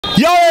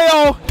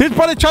Yo, this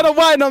brother trying to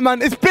whine on,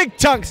 man. It's Big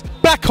Chunkz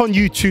back on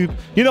YouTube.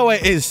 You know what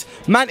it is,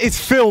 man. It's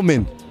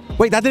filming.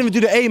 Wait, that didn't even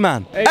do the A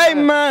man. A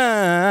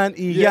man,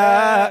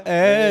 yeah,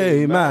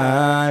 A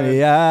man,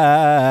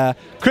 yeah.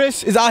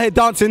 Chris is out here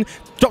dancing.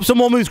 Drop some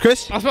more moves,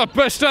 Chris. That's my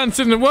best dance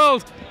in the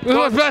world. That's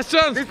my best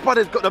dance. This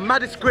brother's got the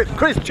maddest grip.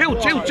 Chris, chill.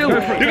 You're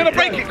gonna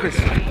break it, Chris.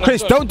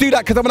 Chris, don't do that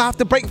because I'm gonna have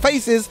to break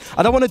faces.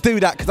 I don't want to do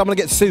that because I'm gonna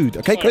get sued.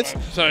 Okay, Chris?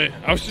 Sorry,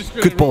 I was just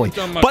good boy.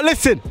 But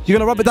listen, you're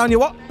gonna rub it down your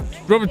what?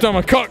 Rub it down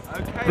my cock.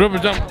 Okay. Rub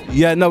it down.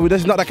 Yeah, no,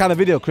 this is not that kind of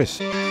video, Chris.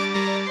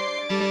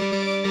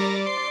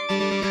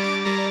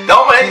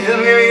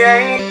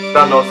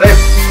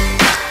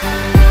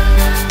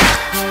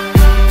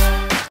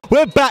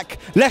 We're back,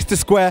 Leicester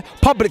Square,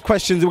 public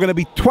questions. We're going to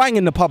be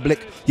twanging the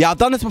public. Yeah, I've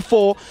done this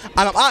before,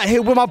 and I'm out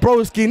here with my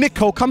broski,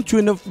 Nico. Come to you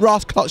in the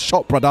Rascal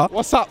shop, brother.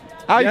 What's up?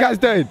 How you guys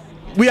doing?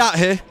 We out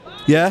here,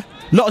 yeah.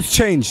 Lots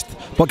changed,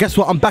 but guess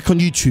what? I'm back on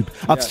YouTube.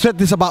 I've said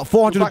this about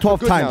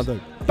 412 times. Now,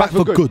 back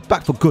for good.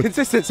 Back for good.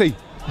 Consistency.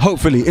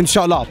 Hopefully,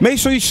 inshallah. Make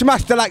sure you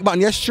smash the like button.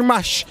 Yes,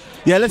 smash.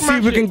 Yeah, let's see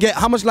if we can get,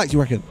 how much likes you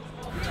reckon?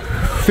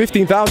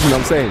 15,000,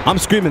 I'm saying. I'm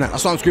screaming that.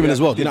 That's what I'm screaming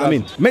as well. You know what I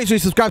mean? Make sure you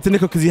subscribe to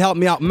Nico because he helped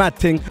me out mad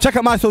thing. Check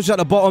out my socials at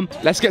the bottom.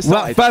 Let's get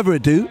started. Without further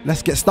ado,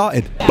 let's get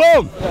started.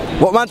 Boom!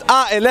 What man's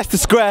out in Leicester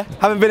Square?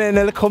 Haven't been in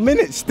a little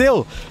minute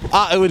still.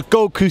 Out here with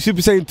Goku,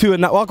 Super Saiyan 2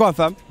 and that. What on,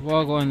 fam?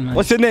 What on, man?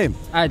 What's your name?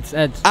 Ads.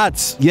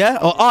 Ads, yeah?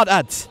 Or Ard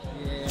Ads?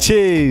 Yeah.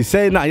 Cheese.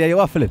 Say that. Yeah,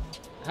 you're feeling?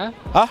 Huh?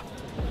 Huh?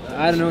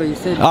 I don't know what you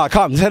said. Ah,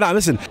 come. Say that.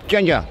 Listen.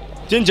 Ginger.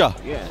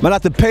 Yeah. Man, I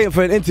had to pay him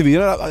for an interview. You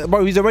know,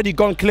 bro, he's already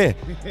gone clear.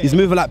 He's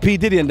moving like P.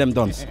 Diddy and them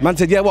dons. Man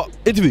said, yeah, what?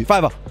 Interview,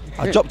 $5.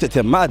 I dropped it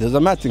to him. Mad. It was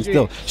a mad thing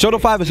still. Show the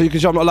 $5 so you can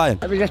show I'm not lying.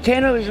 It was a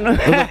tenner, wasn't it?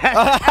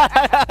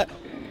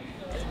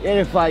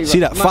 Yeah, $5. See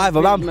that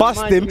 $5, man,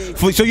 bust him.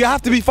 So you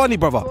have to be funny,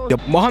 brother.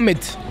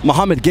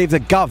 Mohammed gave the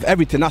gov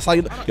everything. That's how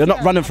you're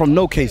not running from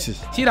no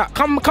cases. See that?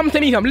 Come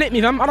to me, fam. Lick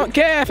me, fam. I don't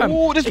care, fam.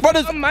 Oh, this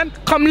brother's... Come, man.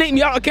 Come lick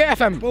me. I don't care,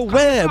 fam. Bro,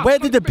 where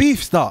did the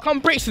beef start?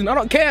 Come Brixton. I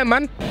don't care,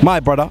 man. My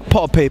brother,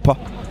 pot of paper.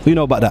 You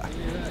know about that?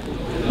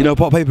 You know what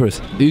pot of paper is?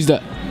 Who's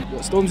that?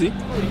 What, Stormzy?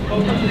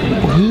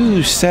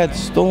 Who said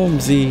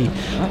Stormzy?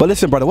 But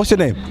listen, brother, what's your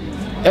name?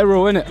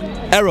 Arrow, innit?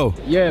 Arrow?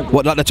 Yeah.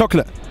 What, like the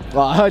chocolate?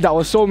 Well, I heard that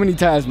was so many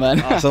times,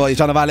 man. Oh, so what, you're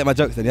trying to violate my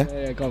jokes then, yeah?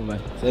 Yeah, come on,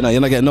 man. So, no, you're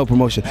not getting no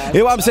promotion.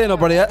 Hear what I'm saying, though,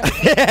 brother,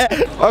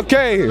 yeah?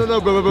 Okay.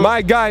 No, bro.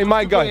 My guy.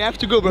 You have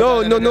to go,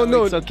 bro.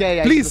 No. It's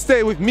okay. Please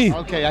stay with me.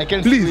 Okay, I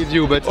can stay with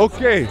you, but...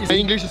 Okay. My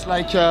English is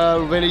like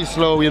very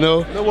slow, you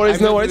know? No worries,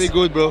 I'm not really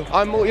good, bro.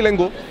 I'm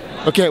multilingual.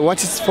 Okay,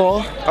 what is it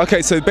for?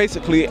 Okay, so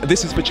basically,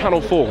 this is for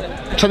Channel 4.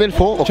 Channel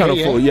 4? Okay, Channel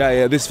 4,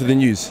 yeah, this is for the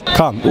news.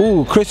 Come.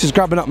 Ooh, Chris is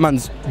grabbing up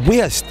man's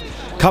waist.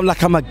 Come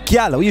like I'm a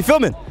gal. Are you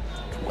filming?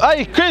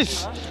 Hey,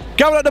 Chris!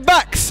 Grabbing up the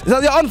backs. Is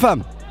that your on,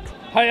 fam?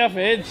 Hi, up,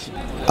 Edge.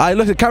 Alright,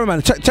 look at the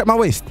cameraman. Check my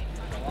waist.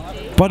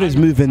 Brother's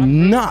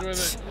moving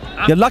nuts.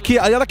 You're lucky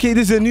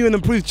this is a new and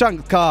improved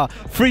Chunkz car.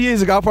 3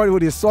 years ago, I probably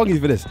would have swung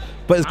you for this.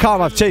 But it's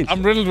calm, I've changed.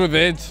 I'm riddled with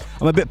AIDS.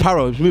 I'm a bit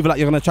paro. It's moving like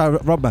you're going to try to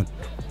rob man.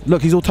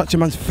 Look, he's all touching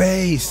man's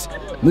face.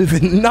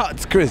 Moving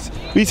nuts, Chris.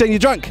 Are you saying you're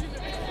drunk?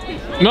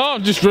 No,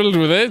 I'm just riddled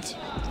with AIDS.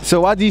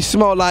 So why do you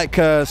smell like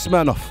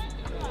Smirnoff?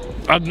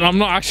 I'm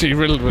not actually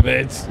riddled with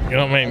AIDS. You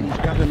know what I mean?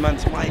 Grabbing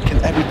man's mic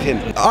and everything.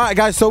 Alright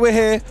guys, so we're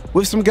here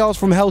with some girls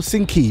from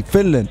Helsinki,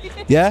 Finland.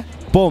 Yeah?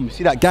 Boom.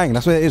 See that gang?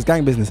 That's what it is,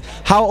 gang business.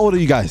 How old are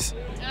you guys?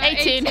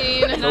 18.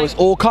 So it's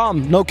all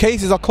calm. No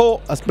cases are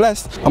caught. That's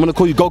blessed. I'm gonna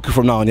call you Goku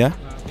from now on, yeah?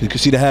 You can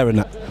see the hair in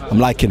that. I'm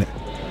liking it.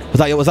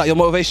 Was that your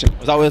motivation?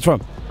 Was that where it's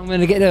from? I'm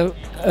gonna get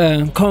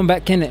the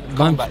comeback in it.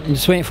 I'm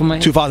just waiting for my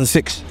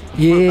 2006.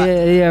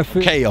 Yeah.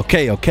 Okay.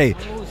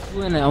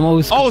 I'm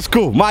old school. Old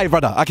school, my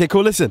brother. Okay,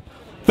 cool. Listen.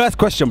 First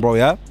question, bro.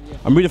 Yeah.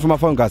 I'm reading from my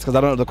phone, guys, because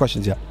I don't know the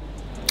questions yet.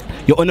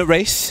 You're in a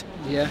race.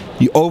 Yeah.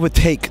 You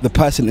overtake the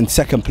person in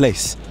second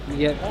place.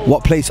 Yeah.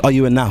 What place are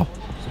you in now?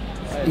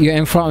 You're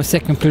in front of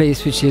second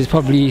place, which is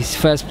probably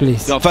first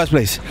place. You're first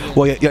place.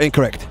 Well, you're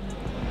incorrect.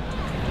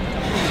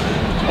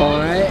 All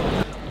right.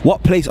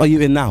 What place are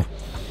you in now?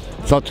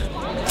 Third.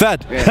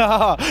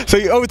 Yeah. So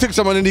you overtook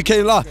someone and you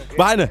came last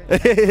behind her.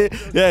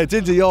 Yeah,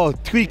 Ginger, you're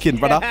tweaking,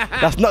 brother.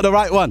 That's not the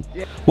right one.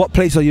 What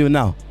place are you in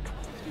now?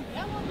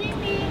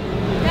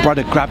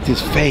 Brother grabbed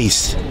his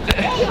face.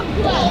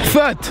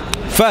 Third.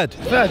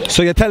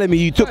 So you're telling me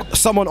you took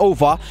someone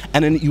over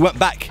and then you went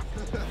back.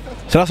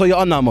 So that's what you're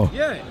on now, Mo?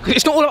 Yeah.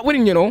 It's not all about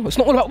winning, you know. It's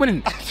not all about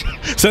winning.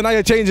 So now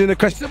you're changing the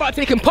question. It's about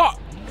taking part.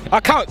 I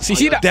can't. You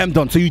see that? Damn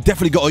done. So you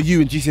definitely got a U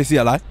in GCSE,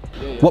 I lie?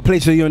 What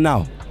place are you in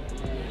now?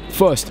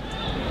 First.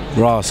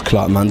 Ras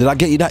Clark, man. Did I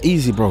get you that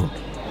easy, bro?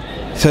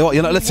 So what,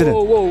 you're not listening?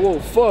 Whoa,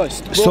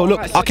 first. Bro, so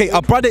look, okay,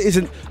 a brother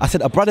isn't, I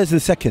said a brother's in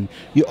second.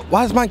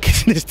 Why is man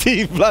kissing his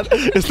teeth, blood?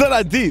 It's not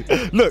that deep.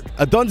 Look,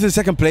 a Don's in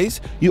second place,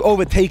 you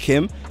overtake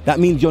him, that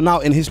means you're now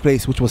in his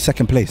place, which was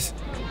second place.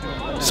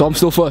 So I'm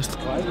still first?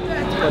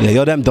 Yeah,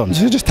 you're them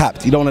Dons. You're just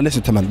tapped. You don't want to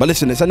listen to man. But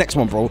listen, it's the next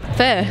one, bro.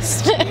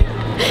 First.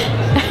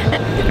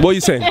 What are you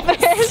saying?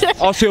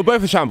 Oh, so you're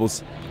both a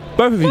shambles?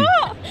 Both of you?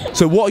 What?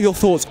 So what are your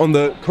thoughts on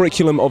the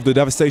curriculum of the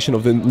devastation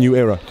of the new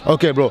era?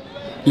 Okay, bro.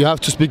 You have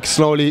to speak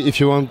slowly if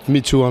you want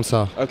me to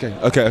answer. Okay.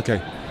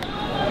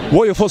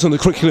 What are your thoughts on the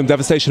curriculum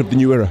devastation of the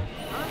new era?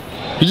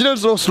 You didn't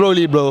so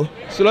slowly, bro.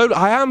 Slow.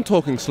 I am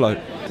talking slow.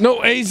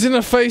 No AIDS in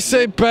the face,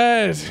 say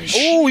bad.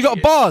 Oh, you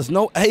got bars.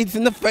 No AIDS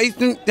in the face.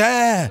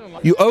 Yeah.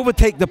 You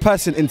overtake the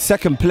person in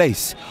second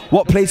place.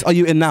 What place are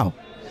you in now?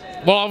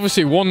 Well,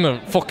 obviously won the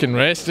fucking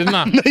race, didn't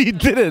I? No, you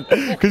didn't.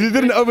 Because you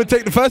didn't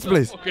overtake the first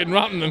place. Fucking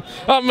rapping.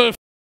 I'm a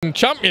fucking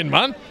champion,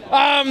 man.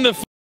 I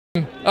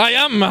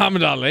am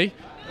Muhammad Ali.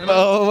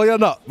 Oh, well, you're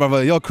not,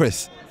 brother. You're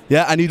Chris.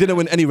 Yeah, and you didn't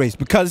win any race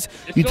because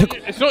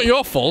It's not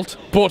your fault,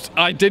 but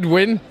I did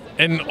win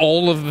in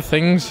all of the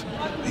things.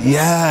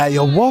 Yeah,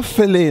 you're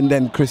waffling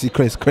then, Chris.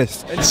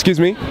 Excuse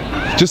me,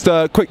 just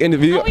a quick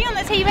interview. Are we on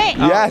the TV?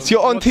 Yes,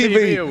 you're on what TV.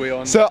 TV are we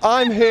on? So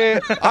I'm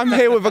here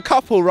with a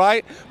couple,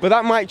 right? But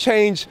that might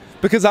change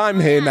because I'm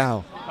here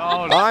now.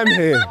 I'm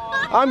here.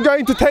 I'm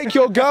going to take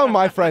your girl,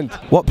 my friend.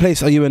 What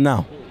place are you in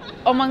now?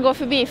 Om man går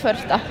förbi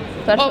första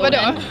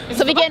personen.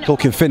 Så vi kan...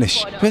 Talking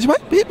Finnish.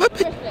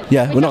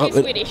 Yeah, we're not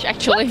Swedish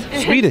actually.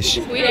 Swedish.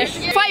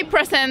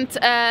 5%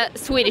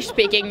 Swedish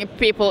speaking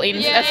people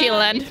in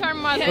Finland.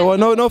 Oh,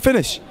 no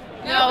Finnish.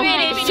 No,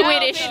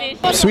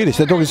 Swedish.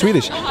 They're talking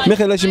Swedish.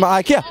 Michael, läs mig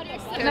IKEA.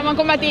 När man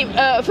kommer till,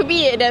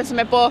 förbi den som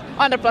är på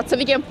andra plats, så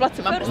vilken plats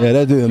är man på? Yeah,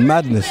 they're doing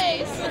madness.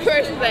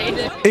 First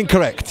place.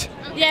 Incorrect.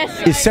 Yes.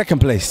 It's second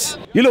place.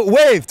 You look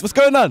waved. What's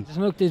going on?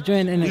 Smoked this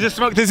joint in You it. just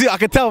smoked this. I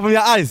can tell from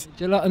your eyes.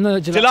 Gelato. No,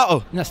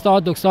 Gelato. No,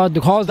 Stardog. Star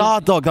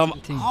dog.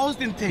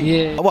 Housing thing.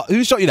 Yeah. What?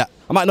 Who shot you that?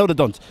 I might know the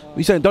dons.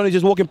 You saying Donnie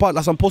just walking past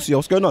like some pussy?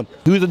 What's going on?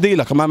 Who's the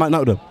dealer? I might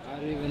know them. I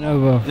don't even know,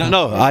 bro. You don't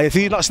know. I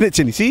see. He's not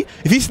snitching. You see?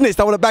 If he snitched,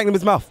 I would have banged him in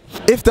his mouth.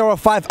 If there are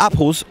 5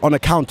 apples on a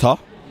counter,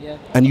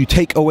 and you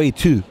take away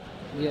 2,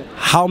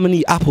 how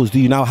many apples do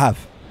you now have?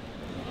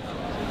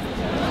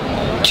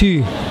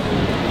 2.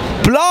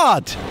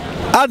 Blood.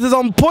 Ads is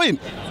on point.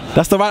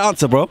 That's the right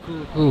answer, bro.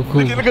 Cool.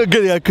 Look at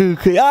good. Yeah, cool.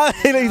 Ah,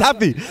 he's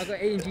happy. I got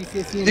A and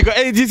GCSE. You got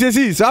A and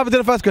GCSE. So what happened to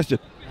the first question?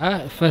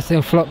 First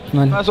thing flopped,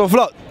 man. First one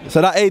flopped.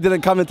 So that A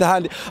didn't come into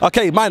handy.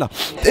 Okay, minor.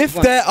 If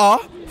there are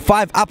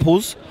 5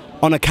 apples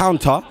on a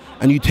counter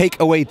and you take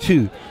away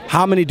 2,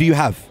 how many do you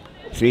have?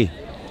 3.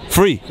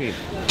 3.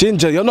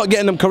 Ginger, you're not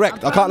getting them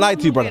correct. I can't lie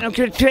to you, brother.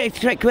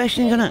 Correct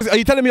questions, innit? Are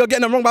you telling me you're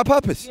getting them wrong by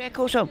purpose? Yeah, of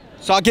course so.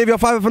 So I gave you a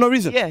 5 for no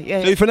reason?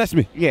 Yeah. So you finessed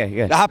me?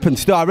 Yeah. That happened.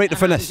 Still, I rate the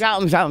finesse.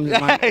 Sounds,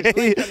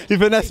 You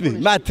finessed me.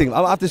 Mad thing.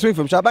 I have to swing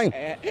for him. Shall I bang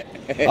him?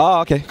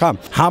 Oh, okay. Calm.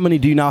 How many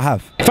do you now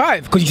have?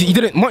 5, because you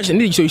didn't much,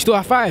 did you? So you still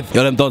have 5.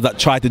 You're them dons that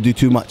try to do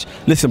too much.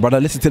 Listen,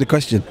 brother, listen to the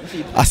question.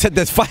 I said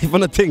there's 5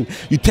 on the thing.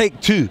 You take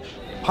 2.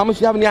 How much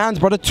do you have in your hands,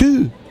 brother?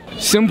 2.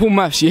 Simple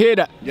maths, you hear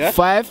that? Yeah.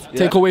 5,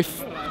 take away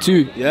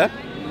 2. Yeah?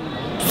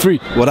 3.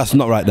 Well, that's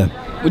not right then.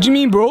 What do you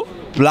mean, bro?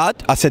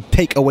 Blood, I said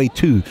take away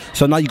 2.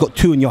 So now you got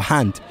 2 in your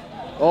hand.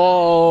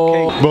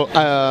 Oh. Okay. Bro,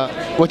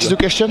 what is the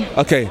question?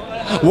 Okay.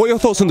 What are your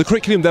thoughts on the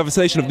curriculum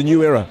devastation of the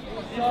new era?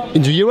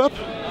 Into Europe?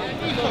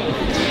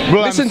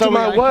 Bro, Listen to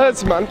my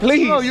words, man,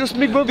 please. No, you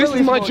speak very This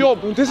is my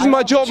job. This is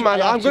my job,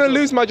 man. I'm gonna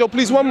lose my job.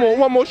 Please, one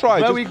more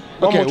try.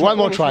 Okay, one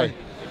more try.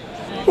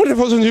 What if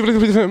I was on you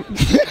with him?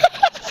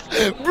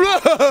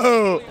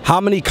 Bro!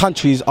 How many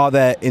countries are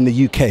there in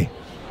the UK?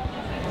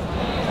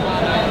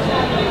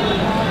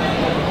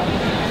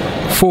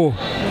 4.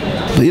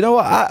 But you know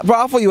what, bro?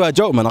 I thought you were a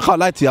joke, man. I can't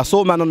lie to you. I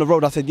saw a man on the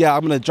road. I said, yeah,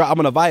 I'm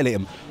gonna violate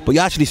him. But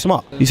you're actually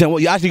smart. You said, well,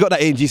 you actually got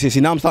that A in GCSE.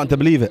 Now I'm starting to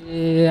believe it.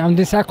 Yeah, I'm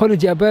doing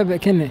psychology at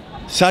Birkbeck, innit?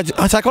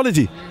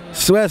 Psychology.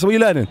 Swear. So what are you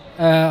learning?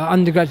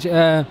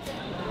 Undergraduate.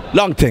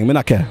 Long thing. Me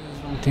not care.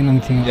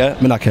 Long thing.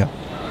 Yeah, me not care.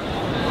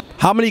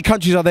 How many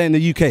countries are there in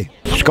the UK?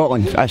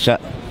 Scotland, that's it.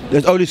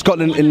 There's only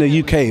Scotland in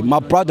the UK. My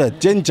brother,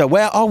 Ginger,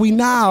 where are we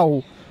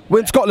now? We're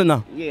in Scotland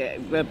now. Yeah,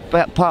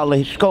 but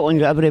partly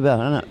Scotland's everywhere,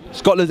 isn't it?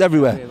 Scotland's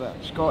everywhere.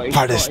 Scottish.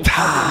 Brother's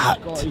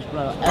tapped.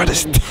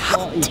 Brother's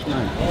tapped.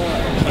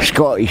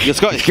 Scottish. You're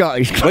Scottish?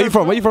 Scottish. Where are you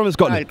from? Where are you from in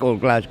Scotland?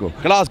 Glasgow.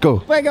 Glasgow.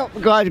 Big up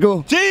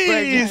Glasgow.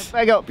 Jeez.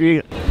 Big up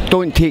you.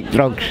 Don't take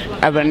drugs.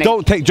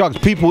 Don't take drugs.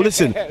 People,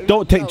 listen.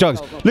 Don't take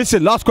drugs.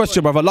 Listen, last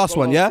question, brother. Last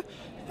one, yeah?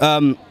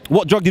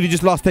 What drug did you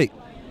just last take?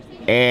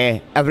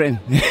 Everything.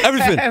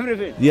 Everything?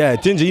 Everything. Yeah,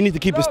 Ginger, you need to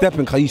keep it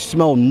stepping because you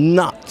smell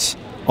nuts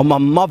on my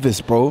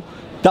mother's, bro.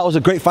 That was a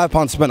great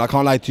 £5 spent, I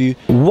can't lie to you.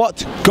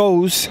 What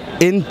goes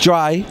in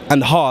dry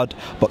and hard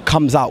but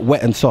comes out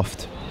wet and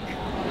soft?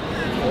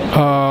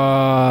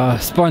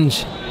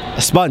 Sponge.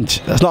 A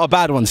sponge. That's not a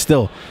bad one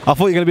still. I thought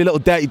you were going to be a little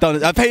dirty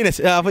done. I'm paying this.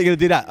 I thought you were going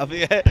to do that. I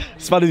think,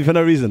 it's funny for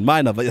no reason.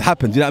 Minor, but it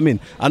happens. You know what I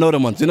mean? I know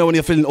them ones. You know when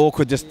you're feeling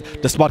awkward, just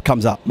the spot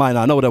comes out. Minor,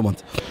 I know them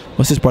ones.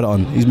 What's this brother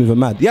on? He's moving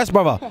mad. Yes,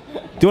 brother.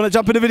 Do you want to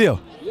jump in the video?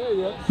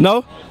 Yeah.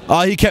 No?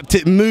 Oh, he kept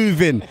it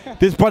moving.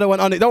 This brother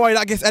went on it. Don't worry,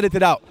 that gets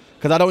edited out.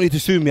 Because I don't need to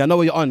sue me. I know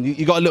what you're on.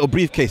 You got a little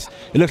briefcase.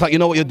 It looks like you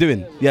know what you're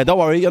doing. Yeah, don't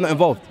worry. You're not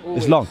involved.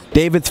 It's long.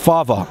 David's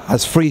father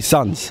has 3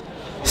 sons.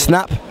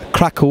 Snap,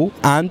 Crackle,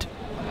 and...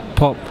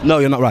 Pop. No,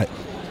 you're not right.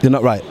 You're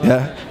not right.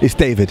 Yeah? It's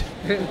David.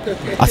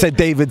 I said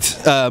David's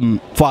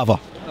father.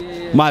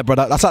 My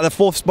brother. That's like the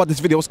 4th spot this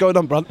video. What's going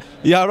on, bro?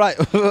 Yeah, right.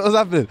 What's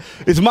happening?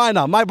 It's mine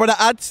now. My brother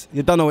adds.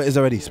 You don't know what it is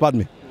already. Spud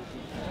me.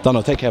 Don't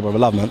know, take care, brother.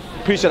 Love, man.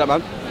 Appreciate that,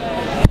 man.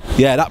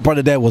 Yeah, that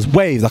brother there was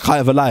waves. I can't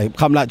ever lie.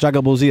 Come like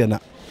Dragon Ball Z and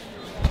that.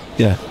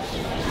 Yeah.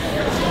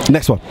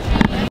 Next one.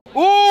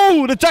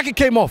 Ooh, the jacket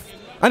came off.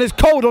 And it's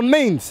cold on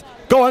mains.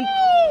 Go on.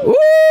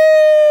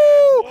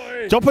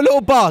 Ooh. Drop a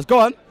little bars. Go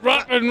on.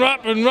 Rapping.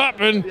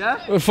 Yeah?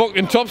 The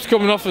fucking top's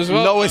coming off as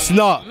well. No, it's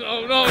not.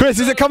 No. Chris,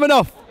 is it coming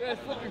off? Yeah,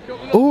 it's fucking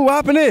coming off. Ooh, what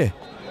happened here?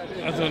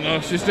 I don't know.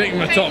 She's taking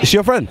my top. Is she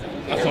your friend?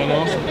 I don't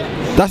know.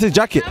 That's his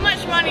jacket. How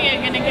much money are you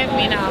going to give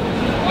me now?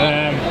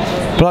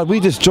 Blood, we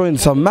just joined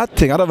some mad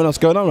thing. I don't know what's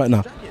going on right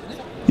now.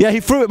 Yeah, he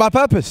threw it by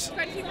purpose.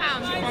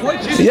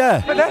 £20.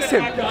 Yeah. Finesse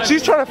him.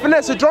 She's trying to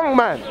finesse a drunk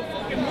man.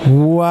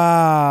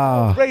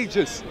 Wow.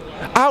 Outrageous.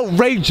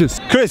 Outrageous.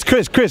 Chris,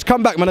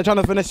 come back, man. I'm trying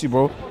to finesse you,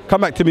 bro.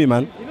 Come back to me,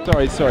 man.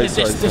 Sorry. This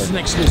is an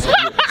exclusive.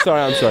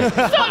 Sorry, I'm sorry.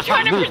 Stop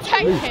trying to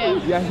protect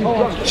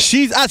him.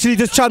 She's actually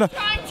just trying to...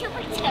 Trying to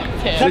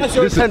protect him. Tell us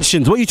your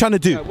intentions. What are you trying to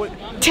do?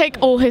 Take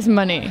all his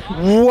money.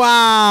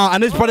 Wow.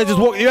 And this brother just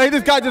walked... Yeah,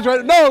 this guy just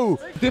went... No.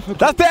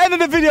 That's the end of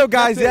the video,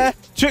 guys, yeah?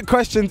 Trick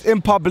questions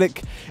in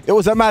public. It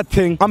was a mad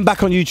thing. I'm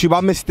back on YouTube.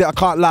 I missed it. I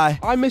can't lie.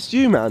 I missed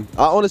you, man.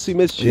 I honestly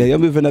missed you. Yeah, you're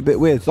moving a bit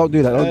weird. Don't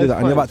do that. Don't do that.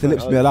 And you're about to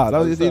lips me a lot.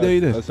 You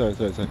do. Sorry.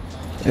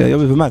 Yeah, you're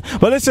moving mad.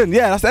 But listen,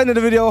 yeah, that's the end of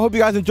the video. I hope you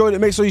guys enjoyed it.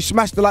 Make sure you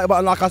smash the like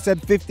button. Like I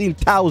said,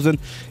 15,000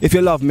 if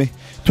you love me.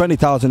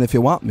 20,000 if you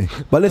want me.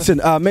 But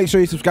listen, make sure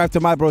you subscribe to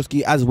my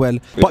broski as well.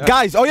 But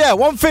guys, oh yeah,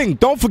 one thing.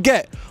 Don't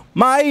forget,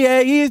 my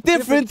yay is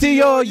different to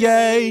your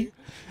yay.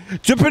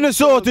 Dripping the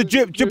sword to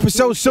drip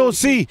so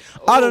see.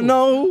 I don't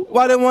know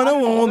why they wanna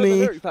want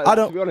me. I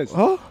don't. To be honest.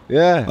 Huh?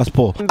 Yeah. That's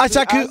poor. I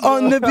check it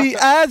on the beat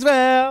as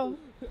well.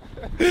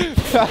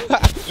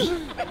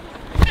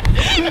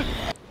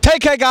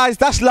 Take care, guys.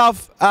 That's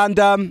love. And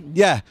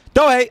yeah,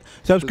 don't hate.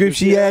 Subscribe.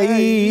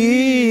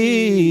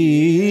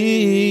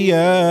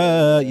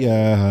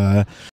 Yeah.